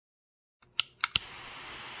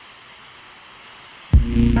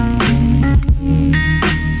Welcome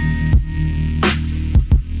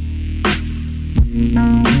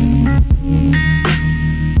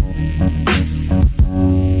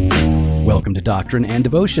to Doctrine and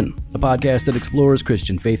Devotion, a podcast that explores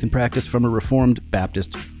Christian faith and practice from a Reformed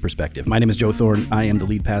Baptist perspective. My name is Joe Thorne. I am the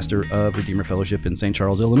lead pastor of Redeemer Fellowship in St.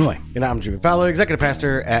 Charles, Illinois. And I'm Jimmy Fowler, executive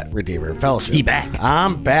pastor at Redeemer Fellowship. He's back.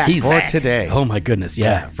 I'm back He's for back. today. Oh my goodness,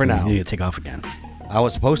 yeah. For now. You need to take off again. I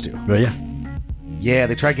was supposed to. Oh yeah? Yeah,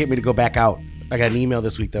 they tried to get me to go back out. I got an email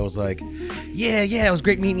this week that was like, yeah, it was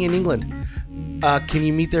great meeting you in England. Can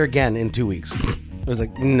you meet there again in 2 weeks? I was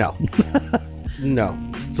like, no. No.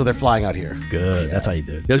 So they're flying out here. Good. Yeah. That's how you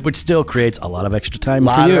do it. Which still creates a lot of extra time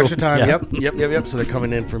for you. A lot of extra time. Yeah. Yep. So they're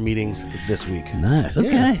coming in for meetings this week. Nice.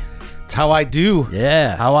 Okay. Yeah. It's how I do.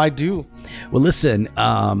 Yeah. How I do. Well, listen,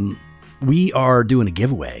 we are doing a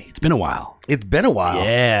giveaway. It's been a while.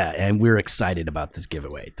 Yeah, and we're excited about this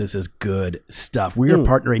giveaway. This is good stuff. We are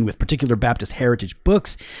partnering with Particular Baptist Heritage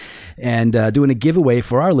Books and doing a giveaway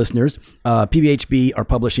for our listeners. PBHB are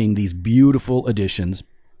publishing these beautiful editions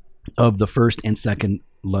of the first and second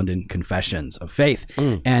London Confessions of Faith.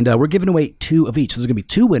 And we're giving away 2 of each. So there's going to be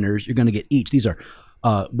 2 winners. You're going to get each. These are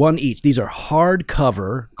one each. These are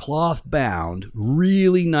hardcover, cloth bound,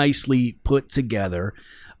 really nicely put together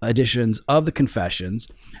editions of the Confessions.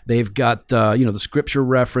 They've got the scripture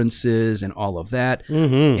references and all of that.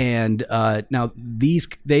 And now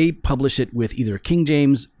they publish it with either King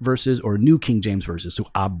James verses or New King James verses. So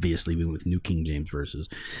obviously we went with New King James verses.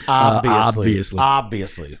 Obviously.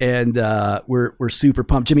 And we're super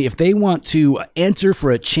pumped. Jimmy, if they want to enter for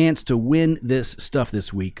a chance to win this stuff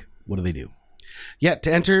this week, what do they do? Yeah,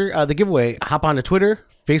 to enter the giveaway, hop onto Twitter,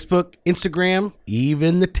 Facebook, Instagram,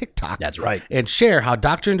 even the TikTok. That's right. And share how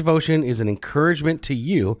Doctrine and Devotion is an encouragement to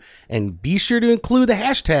you. And be sure to include the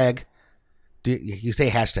hashtag. You say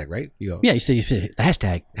hashtag, right? You go, yeah, you say the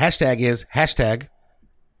hashtag. Hashtag is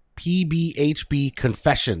PBHB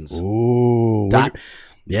Confessions. Ooh. Dot.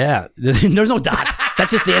 Yeah, there's no dot.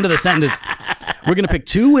 That's just the end of the sentence. We're going to pick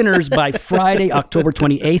 2 winners by Friday, October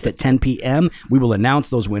 28th at 10 p.m. We will announce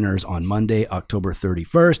those winners on Monday, October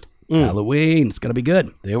 31st. Halloween. It's going to be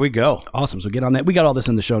good. There we go. Awesome. So get on that. We got all this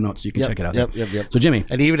in the show notes, so you can check it out. Yep. So Jimmy.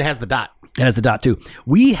 And it even has the dot. It has the dot too.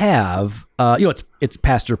 We have, it's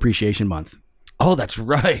Pastor Appreciation Month. Oh, that's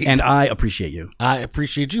right. And I appreciate you. I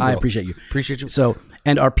appreciate you. I appreciate you. Appreciate you. So,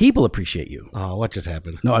 and our people appreciate you. Oh, what just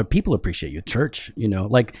happened? No, our people appreciate you. Church,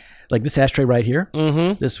 like this ashtray right here.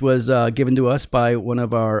 Mm-hmm. This was given to us by one of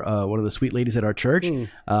the sweet ladies at our church.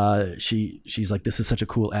 She's like, this is such a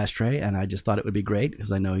cool ashtray, and I just thought it would be great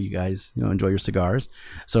because I know you guys enjoy your cigars.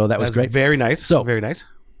 So that was great. Very nice. So very nice.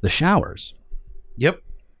 The Showers. Yep.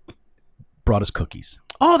 Brought us cookies.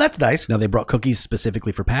 Oh, that's nice. Now they brought cookies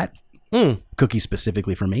specifically for Pat. Cookies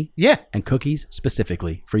specifically for me. Yeah. And cookies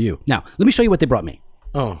specifically for you. Now, let me show you what they brought me.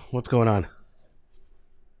 Oh, what's going on?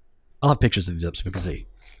 I'll have pictures of these up so we can see.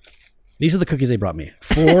 These are the cookies they brought me.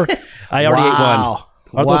 4. I already ate one.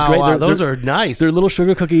 Aren't those great? Wow. Those are nice. They're little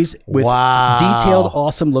sugar cookies with detailed,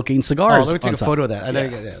 awesome-looking cigars. Oh, let me take a photo of that. I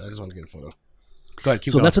just want to get a photo. Go ahead,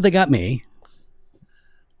 keep going. So that's what they got me.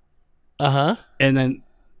 Uh-huh. And then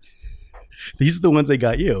these are the ones they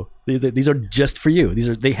got you. These are just for you.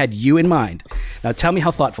 They had you in mind. Now tell me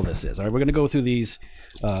how thoughtful this is. All right, we're going to go through these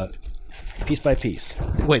piece by piece.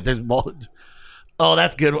 Wait, there's more. Oh,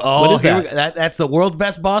 that's good. Oh, what is that? That's the world's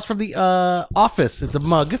best boss from the Office. It's a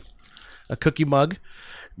mug, a cookie mug.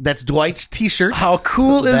 That's Dwight's T-shirt. How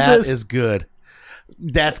cool is this? That is good.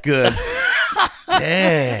 That's good.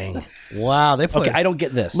 Dang. Wow. Okay, I don't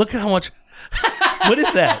get this. Look at how much. What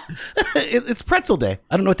is that? It's Pretzel Day.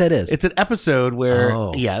 I don't know what that is. It's an episode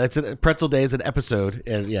where, Pretzel Day is an episode,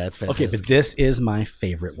 and yeah, it's fantastic. Okay, but this is my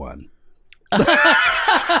favorite one. It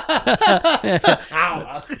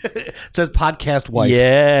says podcast wife.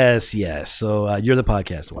 Yes. So you're the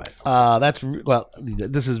podcast wife.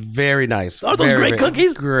 This is very nice. Are those great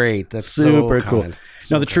cookies? Great. That's super so cool. kind.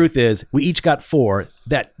 Now the truth is, we each got 4.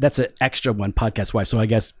 That's an extra one, podcast wife. So I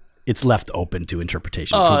guess it's left open to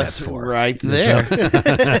interpretation. Who that's for. Right there.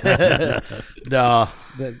 No,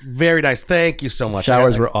 very nice. Thank you so much.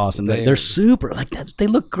 Showers were awesome. They're super. Like that, they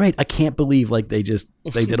look great. I can't believe they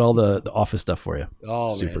did all the office stuff for you.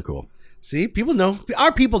 Oh, super man. Cool. See, people know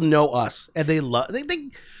our people know us, and they love.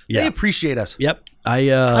 They appreciate us. Yep.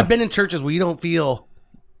 I've been in churches where you don't feel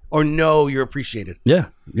or know you're appreciated. Yeah.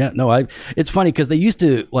 No, it's funny because they used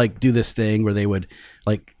to do this thing where they would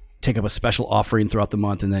take up a special offering throughout the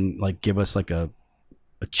month and then give us a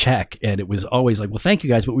a check, and it was always like, well, thank you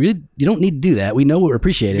guys, but you don't need to do that. We know we're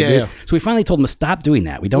appreciated. Yeah. So we finally told them to stop doing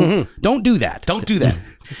that. We don't do that. Don't do that.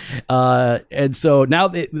 And so now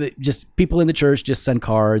they just people in the church just send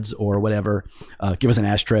cards or whatever, give us an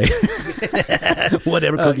ashtray,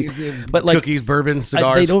 whatever, cookies, but like cookies, bourbon,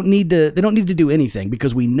 cigars. They don't need to do anything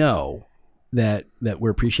because we know that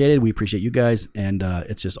we're appreciated. We appreciate you guys, and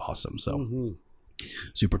it's just awesome. So.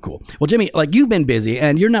 Super cool. Well, Jimmy, like you've been busy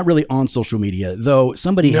and you're not really on social media, though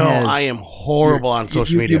somebody has. No, I am horrible on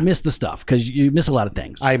social media. You miss the stuff because you miss a lot of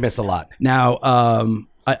things. I miss a lot. Now,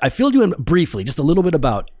 I filled you in briefly, just a little bit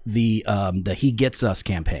about the He Gets Us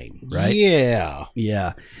campaign, right? Yeah.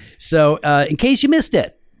 Yeah. So in case you missed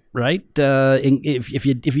it, right? If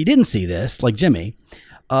you didn't see this, like Jimmy,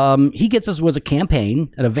 He Gets Us was a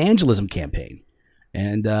campaign, an evangelism campaign,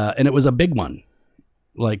 and it was a big one.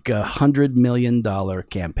 Like $100 million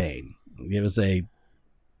campaign. It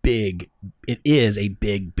is a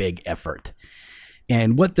big effort.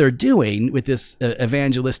 And what they're doing with this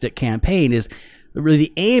evangelistic campaign is really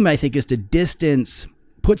the aim, I think, is to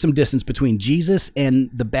put some distance between Jesus and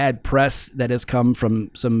the bad press that has come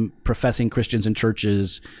from some professing Christians and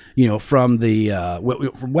churches, from from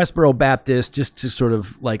Westboro Baptist, just to sort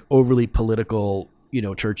of like overly political,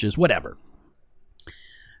 churches, whatever.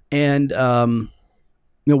 And,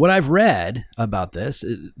 what I've read about this,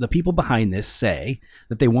 the people behind this say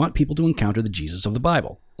that they want people to encounter the Jesus of the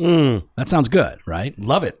Bible. That sounds good, right?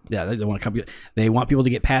 Love it. Yeah, they want people to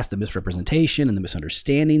get past the misrepresentation and the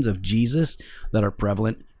misunderstandings of Jesus that are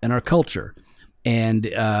prevalent in our culture. And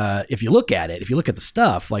if you look at the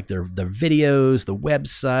stuff, like their videos, the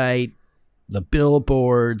website, the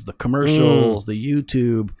billboards, the commercials, the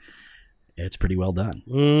YouTube, it's pretty well done.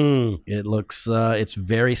 It looks, it's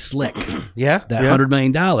very slick. Yeah. That $100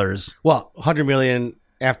 million. Well, $100 million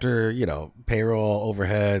after, payroll,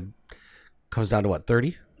 overhead comes down to what,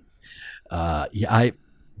 30? That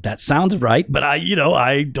sounds right, but I'm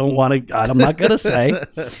not going to say.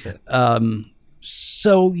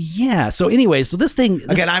 So anyway, so this thing.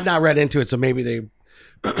 Again, I've not read into it, so maybe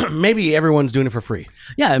maybe everyone's doing it for free.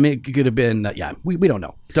 Yeah. I mean, it could have been, we don't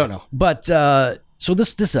know. Don't know. But, so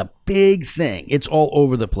this is a big thing. It's all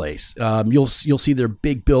over the place. You'll see their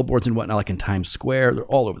big billboards and whatnot, like in Times Square. They're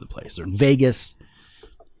all over the place. They're in Vegas.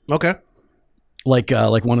 Okay. Like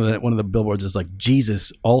one of the billboards is like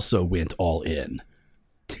Jesus also went all in.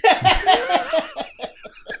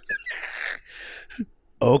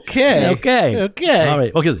 Okay. All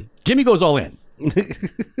right. Okay. Jimmy goes all in.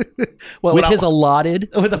 Well, with his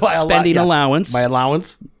allotted spending allowance. My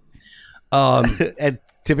allowance. And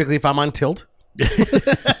typically, if I'm on tilt.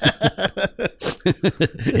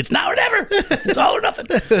 It's now or never. It's all or nothing.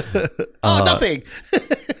 Nothing.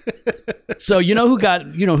 So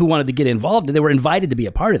who wanted to get involved? They were invited to be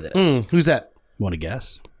a part of this. Who's that? You want to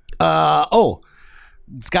guess?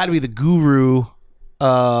 It's got to be the guru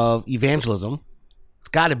of evangelism. It's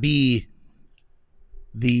got to be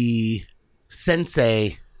the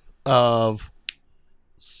sensei of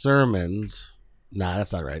sermons. Nah,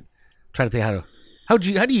 that's not right. I'm trying to think how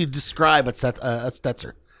do you describe a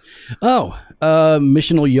Stetzer?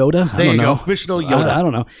 Missional Yoda. There you go. Missional Yoda. I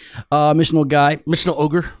don't know. Missional guy. Missional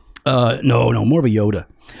ogre. No, more of a Yoda.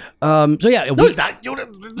 So yeah, no, it's not Yoda.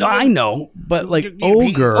 No, I know, but like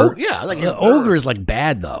ogre. Ogre is like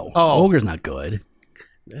bad though. Oh, ogre's not good.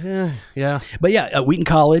 Yeah. But yeah, Wheaton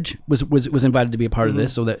College was invited to be a part of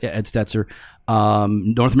this. So that Ed Stetzer,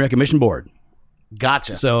 North American Mission Board.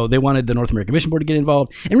 Gotcha. So they wanted the North American Mission Board to get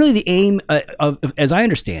involved. And really the aim, as I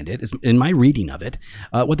understand it, is in my reading of it,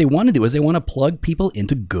 what they want to do is they want to plug people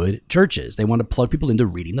into good churches. They want to plug people into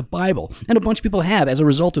reading the Bible. And a bunch of people have, as a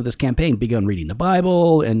result of this campaign, begun reading the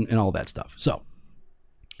Bible and all that stuff. So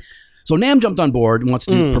NAM jumped on board and wants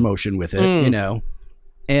to do promotion with it,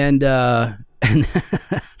 And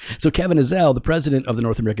so Kevin Ezell, the president of the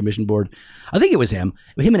North American Mission Board, I think it was him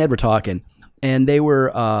and Ed were talking, and they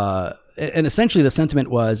were... and essentially the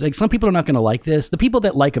sentiment was like, some people are not going to like this. The people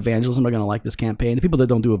that like evangelism are going to like this campaign. The people that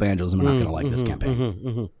don't do evangelism are not going to like this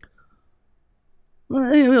campaign.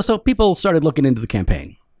 So people started looking into the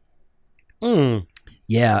campaign.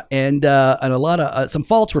 Yeah. And a lot of, some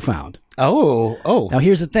faults were found. Oh. Now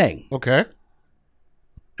here's the thing. Okay.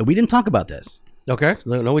 We didn't talk about this. Okay.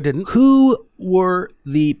 No, we didn't. Who were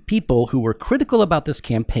the people who were critical about this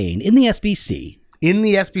campaign in the SBC?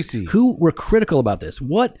 Who were critical about this?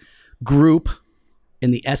 What group in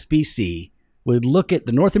the SBC would look at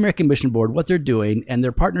the North American Mission Board, what they're doing, and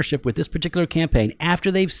their partnership with this particular campaign after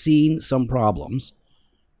they've seen some problems,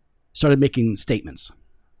 started making statements?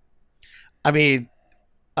 I mean,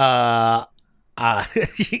 I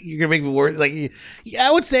You're gonna make me worse. Like, yeah,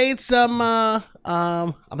 I would say it's some. I'm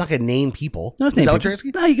not gonna name people. No, is that what you're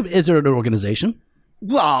asking? No, is there an organization?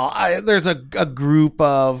 Well, there's a group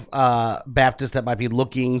of Baptists that might be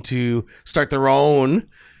looking to start their own,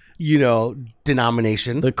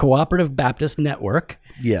 denomination. The Cooperative Baptist Network.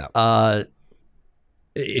 Yeah.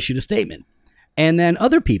 Issued a statement, and then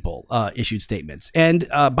other people issued statements. And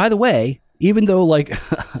by the way, even though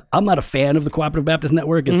I'm not a fan of the Cooperative Baptist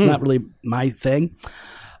Network, it's not really my thing.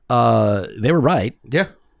 They were right. Yeah,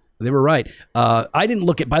 they were right. I didn't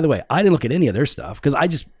look at any of their stuff because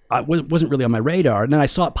I wasn't really on my radar. And then I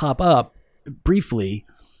saw it pop up briefly,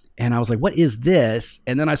 and I was like, "What is this?"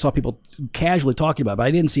 And then I saw people casually talking about it, but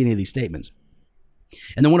I didn't see any of these statements.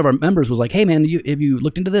 And then one of our members was like, "Hey, man, have you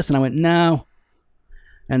looked into this?" And I went, "No."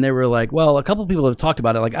 And they were like, "Well, a couple of people have talked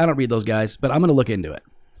about it. Like, I don't read those guys, but I'm going to look into it."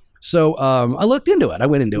 So I looked into it. I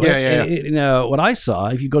went into it. Yeah. What I saw,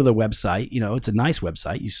 if you go to the website, it's a nice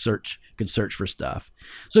website. You can search for stuff.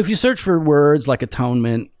 So if you search for words like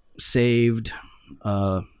atonement, saved,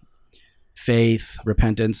 faith,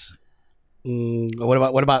 repentance.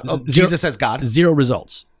 What about Jesus as God? 0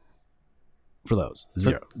 results for those.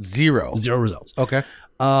 Zero results. Okay.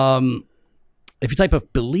 If you type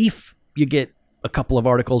of belief, you get a couple of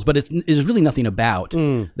articles, but there's really nothing about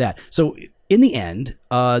that. So in the end,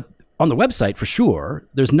 on the website for sure,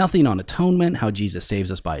 there's nothing on atonement, how Jesus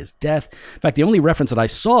saves us by his death. In fact, the only reference that I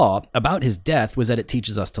saw about his death was that it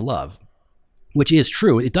teaches us to love, which is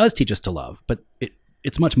true. It does teach us to love, but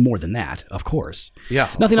it's much more than that, of course. Yeah.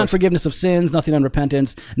 Nothing on forgiveness of sins, nothing on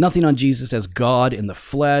repentance, nothing on Jesus as God in the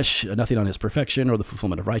flesh, nothing on his perfection or the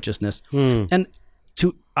fulfillment of righteousness. And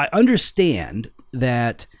I understand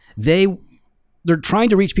that they're trying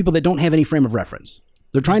to reach people that don't have any frame of reference.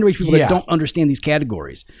 They're trying to reach people that don't understand these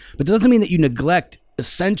categories. But that doesn't mean that you neglect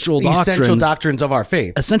essential doctrines of our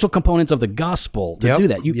faith, essential components of the gospel to do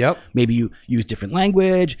that. Maybe you use different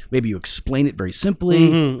language. Maybe you explain it very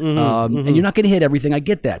simply. And you're not going to hit everything. I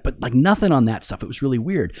get that. But nothing on that stuff. It was really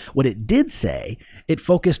weird. What it did say, it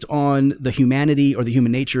focused on the humanity or the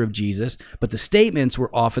human nature of Jesus. But the statements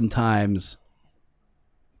were oftentimes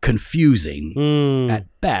confusing at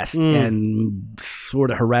best and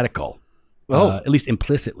sort of heretical. At least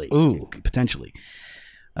implicitly, potentially.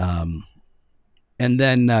 And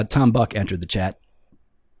then Tom Buck entered the chat.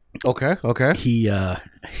 Okay. He,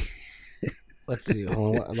 let's see.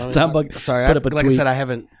 Tom Buck sorry, put up a like tweet. I said, I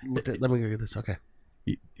haven't looked at. Let me go get this. Okay.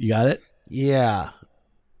 You got it? Yeah.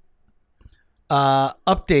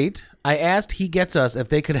 Update. I asked He Gets Us if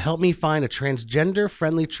they could help me find a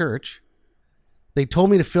transgender-friendly church. They told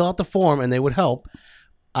me to fill out the form and they would help.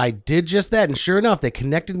 I did just that, and sure enough, they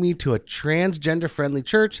connected me to a transgender-friendly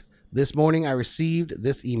church. This morning, I received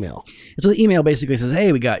this email. So the email basically says,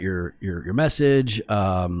 "Hey, we got your message.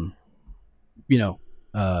 Here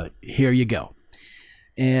you go."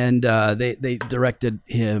 And they directed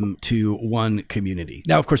him to one community.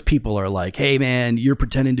 Now, of course, people are like, "Hey, man, you're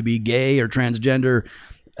pretending to be gay or transgender."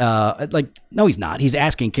 No, he's not. He's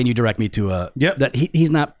asking, "Can you direct me to a?" Yep. That he's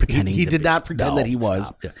not pretending. He did not pretend that he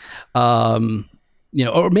was. Yeah.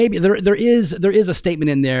 Or maybe there is a statement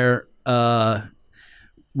in there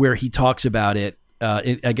where he talks about it.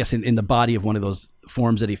 I guess in the body of one of those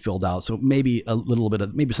forms that he filled out. So maybe a little bit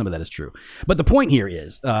of maybe some of that is true. But the point here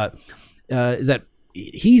is that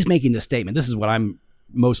he's making this statement. This is what I'm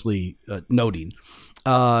mostly noting.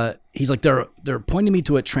 He's like, they're pointing me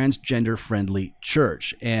to a transgender friendly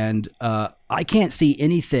church, and I can't see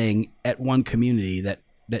anything at one community that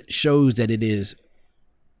shows that it is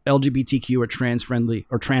LGBTQ or trans friendly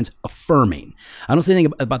or trans affirming. I don't see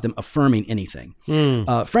anything about them affirming anything.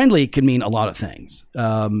 Friendly can mean a lot of things.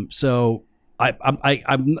 So I'm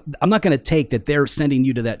not going to take that they're sending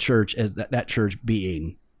you to that church as that church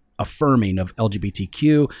being affirming of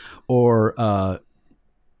LGBTQ or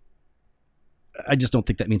I just don't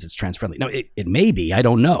think that means it's trans friendly. Now it may be. I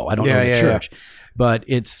don't know. I don't know the church, but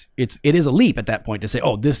it is a leap at that point to say,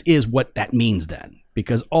 oh, this is what that means then.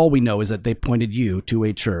 Because all we know is that they pointed you to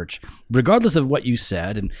a church, regardless of what you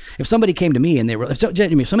said. And if somebody came to me and if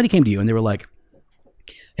somebody came to you and they were like,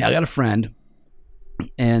 "Hey, I got a friend,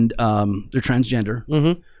 and they're transgender.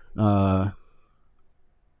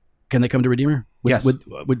 Can they come to Redeemer? Yes.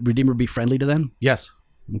 Would Redeemer be friendly to them? Yes.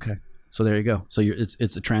 Okay. So there you go. So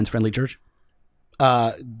it's a trans friendly church.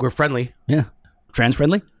 We're friendly. Yeah. Trans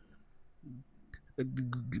friendly.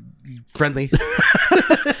 Friendly.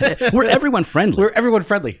 We're everyone friendly. We're everyone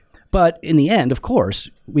friendly. But in the end, of course,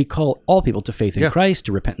 we call all people to faith in Christ,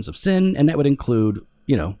 to repentance of sin, and that would include,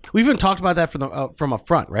 we even talked about that from up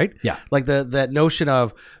front, right? Yeah. Like that notion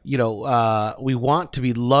of, we want to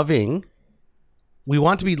be loving We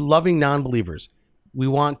want to be loving non-believers. We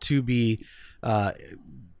want to be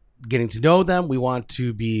getting to know them. We want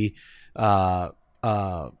to be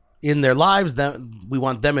in their lives. We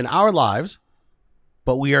want them in our lives,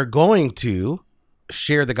 but we are going to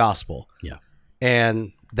share the gospel. Yeah.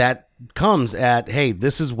 And that comes at, hey,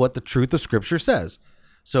 this is what the truth of Scripture says.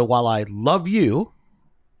 So while I love you,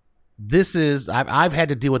 this is, I've had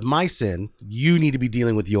to deal with my sin. You need to be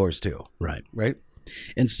dealing with yours too. Right. Right.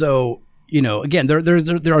 And so, again,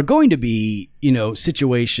 there are going to be,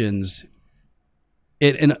 situations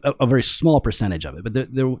in a very small percentage of it, but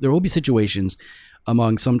there will be situations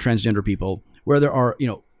among some transgender people where there are,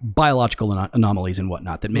 biological anomalies and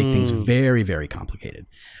whatnot that make things very, very complicated.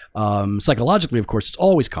 Psychologically, of course, it's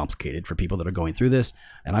always complicated for people that are going through this,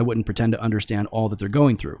 and I wouldn't pretend to understand all that they're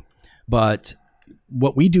going through. But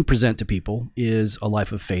what we do present to people is a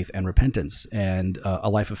life of faith and repentance, and a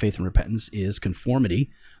life of faith and repentance is conformity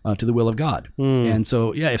to the will of God. And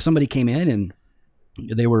so, if somebody came in and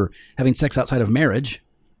they were having sex outside of marriage,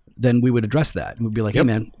 then we would address that. And we'd be like, hey,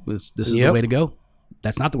 man, this is the way to go.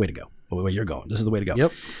 That's not the way to go. The way you're going. This is the way to go.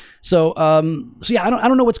 Yep. So, I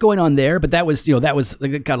don't know what's going on there, but that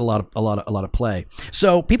it got a lot of play.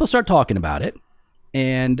 So people start talking about it,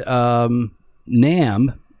 and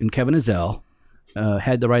NAMB and Kevin Ezell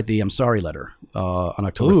had to write the I'm sorry letter on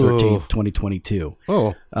October 13th, 2022.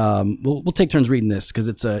 Oh. We'll take turns reading this because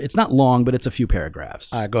it's not long, but it's a few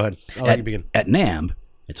paragraphs. All right, go ahead. I'll let you begin. At NAMB,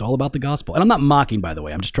 it's all about the gospel. And I'm not mocking, by the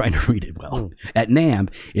way. I'm just trying to read it well. At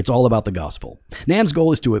NAMB, it's all about the gospel. NAMB's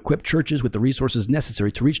goal is to equip churches with the resources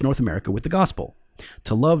necessary to reach North America with the gospel,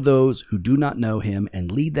 to love those who do not know him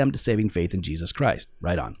and lead them to saving faith in Jesus Christ.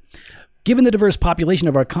 Right on. Given the diverse population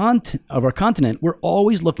of our continent, we're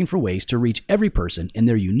always looking for ways to reach every person in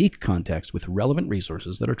their unique context with relevant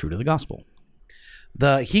resources that are true to the gospel.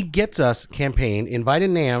 The He Gets Us campaign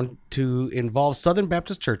invited NAMB to involve Southern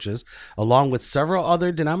Baptist churches, along with several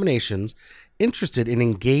other denominations, interested in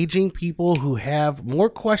engaging people who have more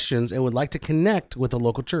questions and would like to connect with a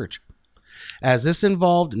local church. As this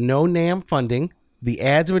involved no NAMB funding, the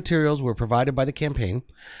ads and materials were provided by the campaign.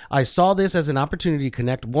 I saw this as an opportunity to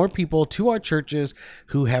connect more people to our churches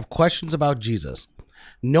who have questions about Jesus.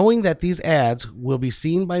 Knowing that these ads will be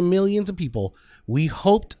seen by millions of people, we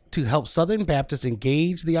hoped to help Southern Baptists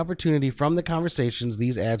engage the opportunity from the conversations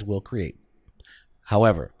these ads will create.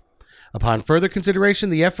 However, upon further consideration,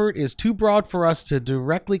 the effort is too broad for us to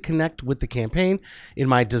directly connect with the campaign. In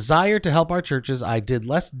my desire to help our churches, I did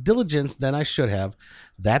less diligence than I should have.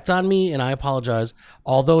 That's on me, and I apologize.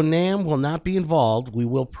 Although NAMB will not be involved, we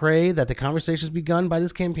will pray that the conversations begun by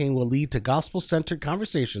this campaign will lead to gospel-centered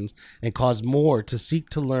conversations and cause more to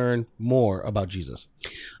seek to learn more about Jesus.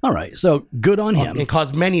 All right, so good on him. And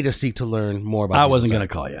cause many to seek to learn more about Jesus. I wasn't going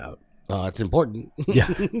to call you out. It's important.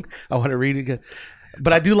 Yeah. I want to read it again.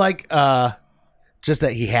 But I do like just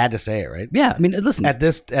that he had to say it, right? Yeah, I mean, listen.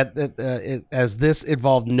 As this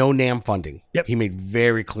involved no NAMB funding. Yep. He made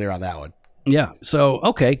very clear on that one. Yeah. So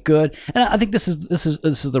okay, good. And I think this is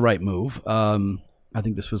the right move. I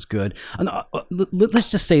think this was good. And let's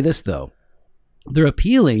just say this though. They're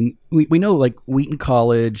appealing. We know like Wheaton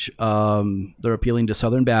College. They're appealing to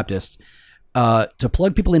Southern Baptists to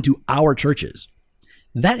plug people into our churches.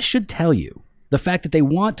 That should tell you the fact that they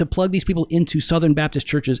want to plug these people into Southern Baptist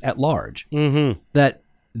churches at large. Mm-hmm. That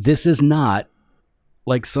this is not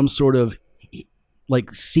like some sort of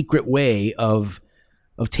like secret way of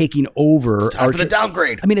taking over. It's time for the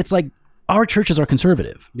downgrade. I mean, it's like our churches are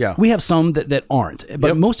conservative. Yeah. We have some that aren't,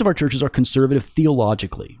 but most of our churches are conservative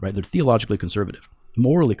theologically, right? They're theologically conservative,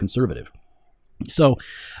 morally conservative. So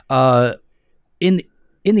in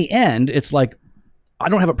the end, it's like, I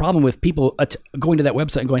don't have a problem with people going to that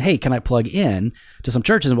website and going, hey, can I plug in to some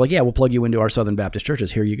churches? And we're like, yeah, we'll plug you into our Southern Baptist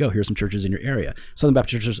churches. Here you go. Here's some churches in your area. Southern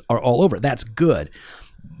Baptist churches are all over. That's good.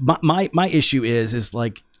 My issue is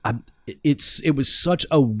like, it was such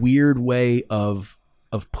a weird way of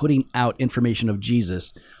putting out information of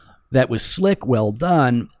Jesus that was slick, well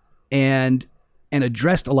done, and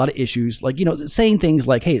addressed a lot of issues, like, saying things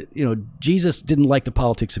like, hey, Jesus didn't like the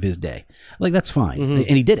politics of his day. Like, that's fine. Mm-hmm.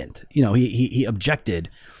 And he didn't. He objected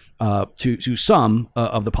to some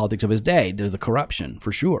of the politics of his day, to the corruption,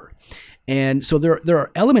 for sure. And so there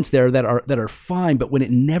are elements there that are fine, but when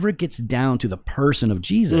it never gets down to the person of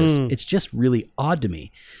Jesus, it's just really odd to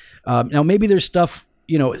me. Now, maybe there's stuff,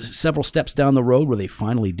 several steps down the road where they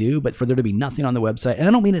finally do, but for there to be nothing on the website, and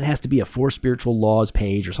I don't mean it has to be a For Spiritual Laws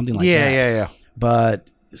page or something like that. Yeah. But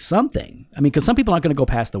something. I mean, because some people aren't going to go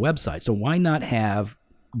past the website, so why not have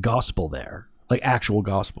gospel there, like actual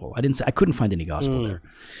gospel? I couldn't find any gospel there,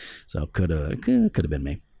 so could have been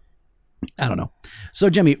me. I don't know. So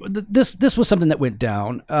Jimmy, this was something that went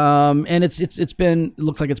down, and it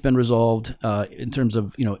looks like it's been resolved in terms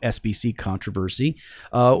of SBC controversy.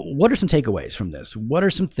 What are some takeaways from this? What are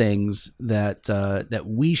some things that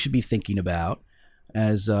we should be thinking about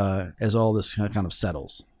as all this kind of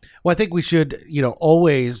settles? Well, I think we should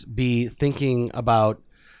always be thinking about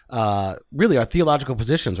really our theological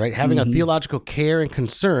positions, right? Having a theological care and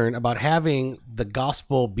concern about having the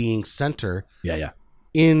gospel being center. Yeah.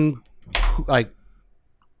 In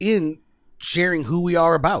sharing who we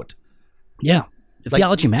are about. Yeah.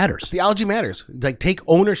 Theology matters. Theology matters. Like, take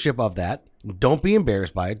ownership of that. Don't be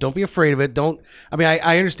embarrassed by it. Don't be afraid of it.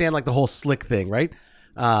 I understand like the whole slick thing, right?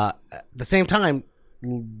 At the same time,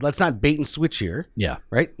 let's not bait and switch here. Yeah.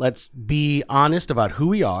 Right? Let's be honest about who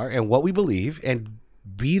we are and what we believe and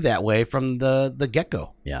be that way from the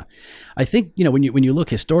get-go. Yeah. I think, when you look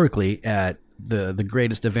historically at the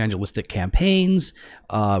greatest evangelistic campaigns,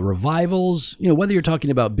 revivals, whether you're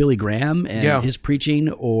talking about Billy Graham and his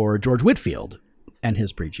preaching or George Whitefield and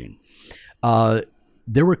his preaching,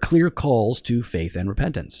 there were clear calls to faith and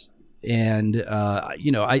repentance. And,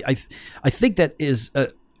 I think that is a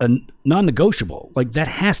non-negotiable. Like, that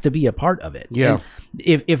has to be a part of it. Yeah. And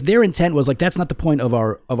if their intent was like, that's not the point of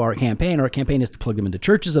our campaign. Our campaign is to plug them into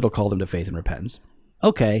churches that'll call them to faith and repentance.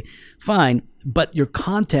 Okay, fine. But your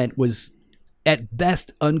content was at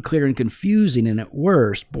best unclear and confusing, and at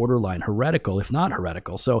worst borderline heretical, if not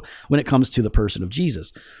heretical. So when it comes to the person of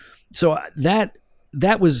Jesus, so that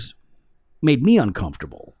was made me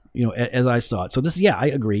uncomfortable, as I saw it. So I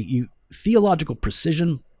agree. Theological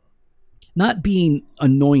precision, not being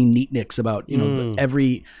annoying neatniks about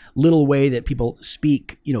every little way that people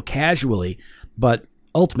speak, casually, but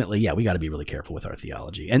ultimately, we got to be really careful with our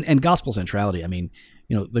theology and gospel centrality. I mean,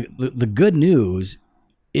 the good news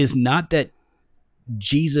is not that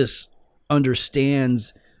Jesus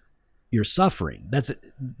understands your suffering.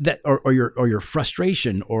 Or your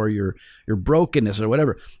frustration or your brokenness or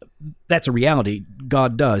whatever. That's a reality.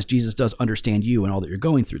 God does. Jesus does understand you and all that you're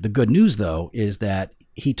going through. The good news, though, is that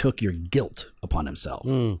he took your guilt upon himself.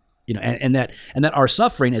 And that our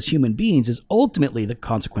suffering as human beings is ultimately the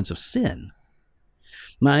consequence of sin.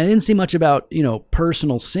 Now, I didn't see much about,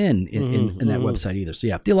 personal sin in that website either.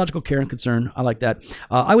 So theological care and concern. I like that.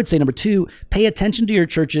 I would say number 2, pay attention to your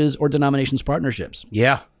churches or denominations partnerships.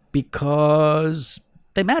 Yeah. Because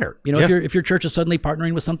they matter. If your church is suddenly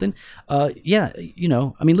partnering with something,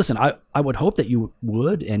 listen, I would hope that you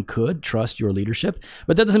would and could trust your leadership,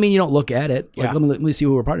 but that doesn't mean you don't look at it. Like, let me see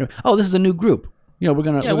who we're partnering with. Oh, this is a new group. We're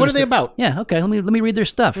going to. What are they about? Yeah. Okay. Let me read their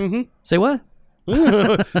stuff. Say what?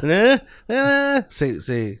 Say,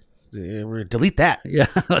 delete that. Yeah,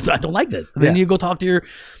 I don't like this. And then you go talk to your,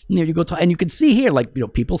 and you can see here, like,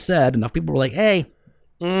 people said, enough people were like, hey,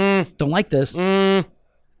 don't like this. And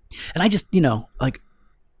I just, it's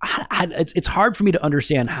hard for me to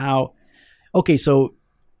understand how, okay, so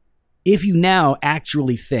if you now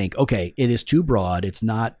actually think, okay, it is too broad, it's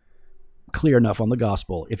not clear enough on the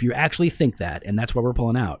gospel, if you actually think that, and that's why we're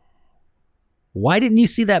pulling out, why didn't you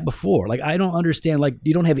see that before? Like, I don't understand. Like,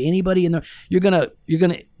 you don't have anybody in there. You're gonna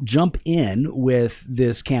jump in with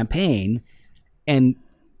this campaign and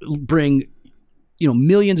bring,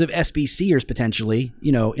 millions of SBCers potentially,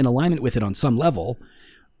 in alignment with it on some level,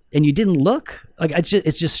 and you didn't look. Like, it's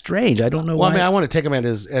just strange. I don't know why. Well, I mean, I want to take him at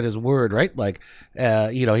his word, right? Like,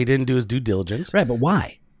 he didn't do his due diligence, right? But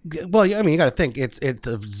why? Well, I mean, you got to think it's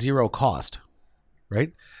of zero cost,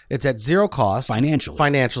 right? It's at zero cost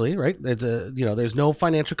financially, right? It's there's no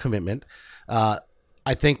financial commitment. I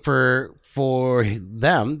think for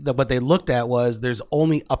them, that what they looked at was there's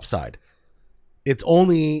only upside. It's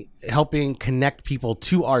only helping connect people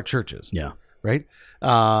to our churches. Yeah. Right.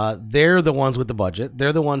 They're the ones with the budget.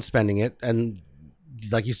 They're the ones spending it. And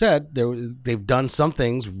like you said, they've done some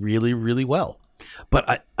things really, really well.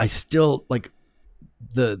 But I still, like,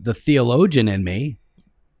 the theologian in me,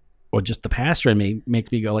 or just the pastor in me,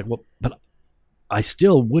 makes me go like, well, but I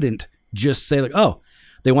still wouldn't just say like, oh,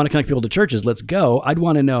 they want to connect people to churches, let's go. I'd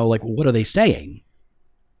want to know, like, what are they saying?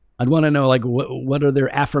 I'd want to know, like, what are their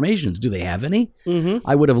affirmations? Do they have any?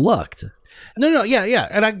 I would have looked. No, yeah,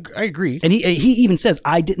 and I agree. And he even says,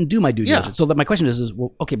 I didn't do my due diligence. So that my question is,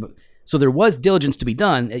 well, okay, but so there was diligence to be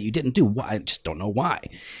done that you didn't do. Why? I just don't know why.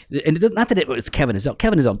 And not that it's Kevin Ezell.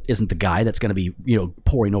 Kevin Ezell isn't the guy that's going to be,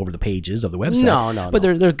 poring over the pages of the website. No. But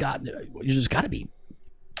there's got to be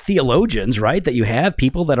theologians, right? That you have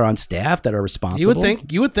people that are on staff that are responsible. You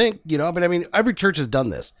would think, but I mean, every church has done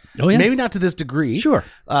this. Oh, yeah. Maybe not to this degree. Sure.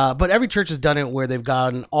 But every church has done it where they've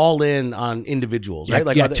gone all in on individuals, right?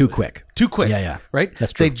 Like, too quick. Yeah. Right?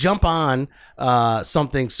 That's true. They jump on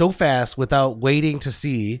something so fast without waiting to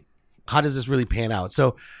see how does this really pan out?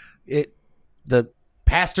 So the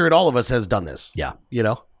pastor at all of us has done this. Yeah. You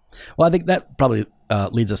know? Well, I think that probably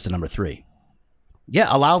leads us to number 3. Yeah,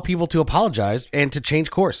 allow people to apologize and to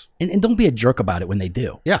change course. And don't be a jerk about it when they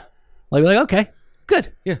do. Yeah. Like, okay,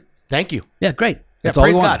 good. Yeah. Thank you. Yeah, great. That's all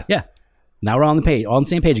we want. God. Yeah. Now we're on the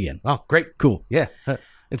same page again. Oh, great. Cool. Yeah.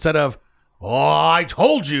 Instead of, I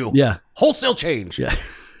told you. Yeah. Wholesale change. Yeah.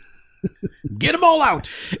 Get them all out.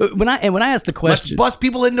 When I ask the question. Let's bust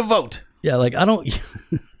people in to vote. Yeah, like I don't.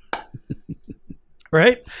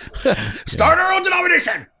 Right? Start our own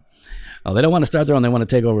denomination. Oh, they don't want to start their own. They want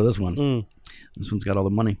to take over this one. This one's got all the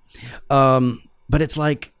money. But it's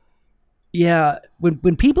like, yeah,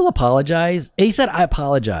 when people apologize, he said, I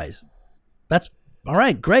apologize. That's all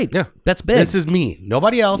right. Great. Yeah. That's big. This is me.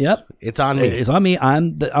 Nobody else. Yep. It's on me. It's on me.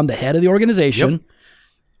 I'm the head of the organization. Yep.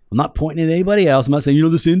 I'm not pointing at anybody else. I'm not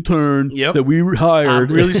saying, this intern that we hired.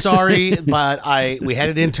 I'm really sorry, but we had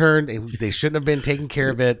an intern. They shouldn't have been taking care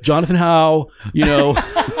of it. Jonathan Howe,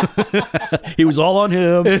 he was all on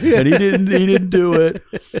him, and he didn't do it.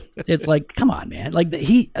 It's like, come on, man. Like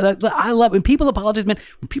I love when people apologize, man.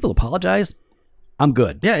 When people apologize, I'm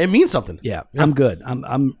good. Yeah, it means something. Yeah. I'm good.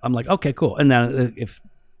 I'm like, okay, cool. And then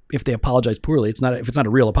if they apologize poorly, if it's not a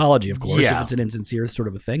real apology, of course. Yeah. If it's an insincere sort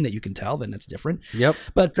of a thing that you can tell, then that's different. Yep.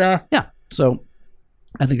 But yeah, so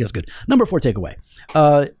I think that's good. Number 4 takeaway.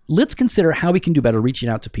 Let's consider how we can do better reaching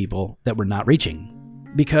out to people that we're not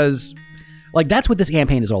reaching, because that's what this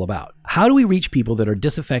campaign is all about. How do we reach people that are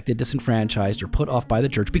disaffected, disenfranchised, or put off by the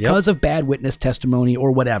church because of bad witness testimony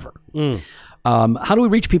or whatever? How do we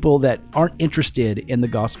reach people that aren't interested in the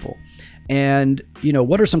gospel? And,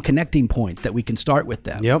 what are some connecting points that we can start with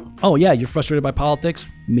them? Yep. Oh, yeah, you're frustrated by politics?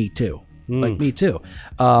 Me too. Like, me too.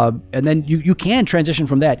 And then you can transition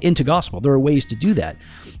from that into gospel. There are ways to do that.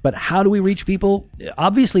 But how do we reach people?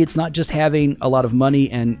 Obviously, it's not just having a lot of money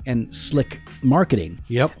and slick marketing.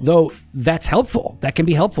 Yep. Though that's helpful. That can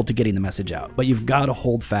be helpful to getting the message out. But you've got to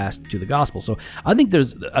hold fast to the gospel. So I think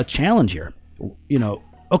there's a challenge here.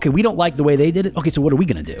 Okay, we don't like the way they did it. Okay, so what are we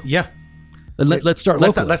going to do? Yeah. Let's start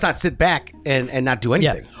locally. Let's not sit back and not do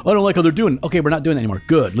anything. Yeah. I don't like how they're doing. Okay, we're not doing that anymore.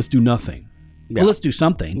 Good. Let's do nothing. Yeah. Well, let's do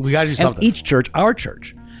something. We got to do something. And each church, our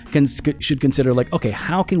church, should consider okay,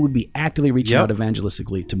 how can we be actively reaching out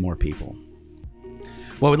evangelistically to more people?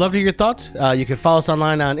 Well, we'd love to hear your thoughts. You can follow us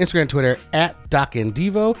online on Instagram and Twitter at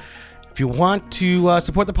DocandDevo. If you want to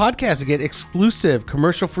support the podcast and get exclusive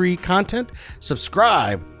commercial-free content,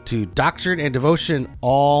 subscribe to Doctrine and Devotion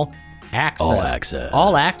All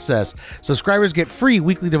Access. Subscribers get free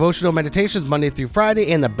weekly devotional meditations Monday through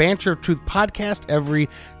Friday and the Banter of Truth podcast every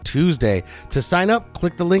Tuesday. To sign up,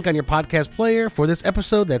 click the link on your podcast player for this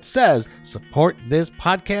episode that says support this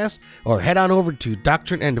podcast, or head on over to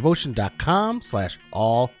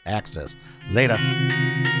doctrineanddevotion.com/all access. Later.